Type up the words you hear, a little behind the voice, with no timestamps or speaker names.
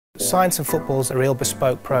Science and football is a real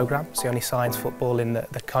bespoke programme. It's the only science football in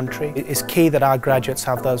the country. It's key that our graduates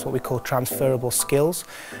have those what we call transferable skills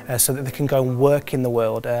so that they can go and work in the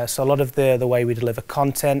world. So a lot of the way we deliver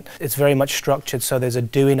content, it's very much structured, so there's a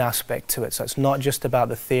doing aspect to it. So it's not just about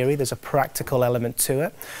the theory, there's a practical element to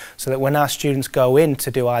it, so that when our students go in to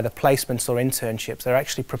do either placements or internships, they're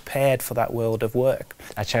actually prepared for that world of work.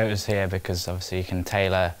 I chose here because obviously you can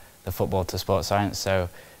tailor the football to sports science, so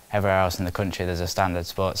everywhere else in the country there's a standard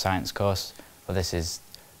sports science course, but this is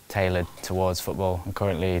tailored towards football. I'm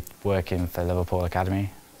currently working for Liverpool Academy,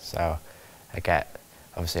 so I get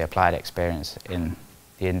obviously applied experience in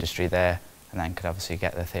the industry there, and then could obviously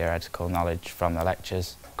get the theoretical knowledge from the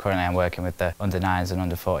lectures. Currently I'm working with the under-9s and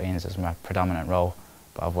under-14s as my predominant role,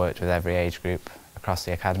 but I've worked with every age group across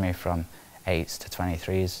the academy from 8s to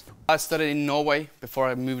 23s. I studied in Norway before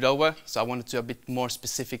I moved over, so I wanted to be a bit more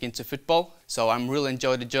specific into football. So I'm really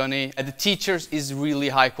enjoying the journey. And the teachers is really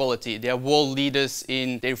high quality. They are world leaders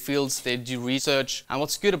in their fields, they do research. And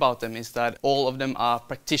what's good about them is that all of them are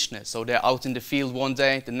practitioners. So they're out in the field one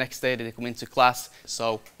day, the next day they come into class.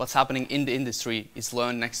 So what's happening in the industry is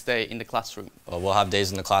learned next day in the classroom. Well, we'll have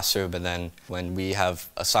days in the classroom, and then when we have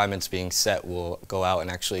assignments being set, we'll go out and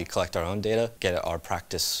actually collect our own data, get our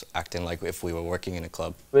practice acting like if we were working in a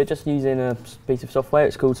club. We're just using a piece of software.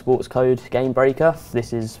 It's called Sports Code Game Breaker.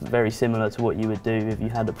 This is very similar to what you would do if you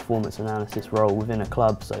had a performance analysis role within a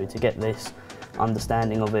club, so to get this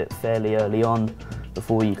understanding of it fairly early on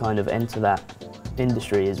before you kind of enter that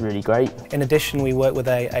industry is really great. In addition, we work with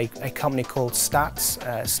a company called Stats.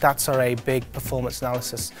 Stats are a big performance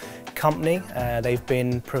analysis company. They've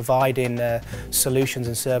been providing solutions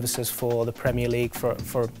and services for the Premier League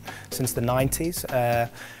since the 90s.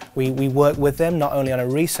 We work with them not only on a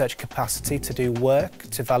research capacity to do work,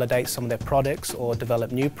 to validate some of their products or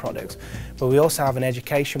develop new products, but we also have an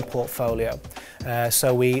education portfolio.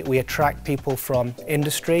 So we attract people from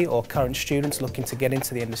industry or current students looking to get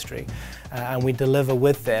into the industry, and we deliver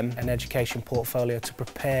with them an education portfolio to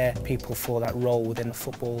prepare people for that role within the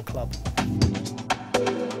football club.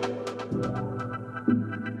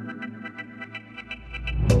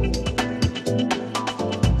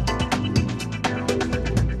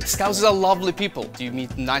 Scouts are lovely people. You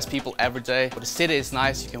meet nice people every day. But the city is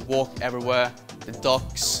nice, you can walk everywhere. The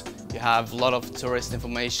docks, you have a lot of tourist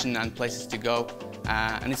information and places to go.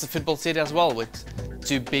 And it's a football city as well, with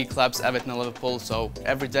two big clubs, Everton and Liverpool, so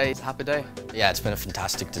every day is a happy day. Yeah, it's been a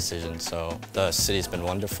fantastic decision. So the city's been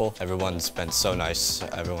wonderful. Everyone's been so nice,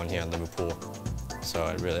 everyone here in Liverpool. So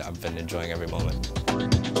I've been enjoying every moment.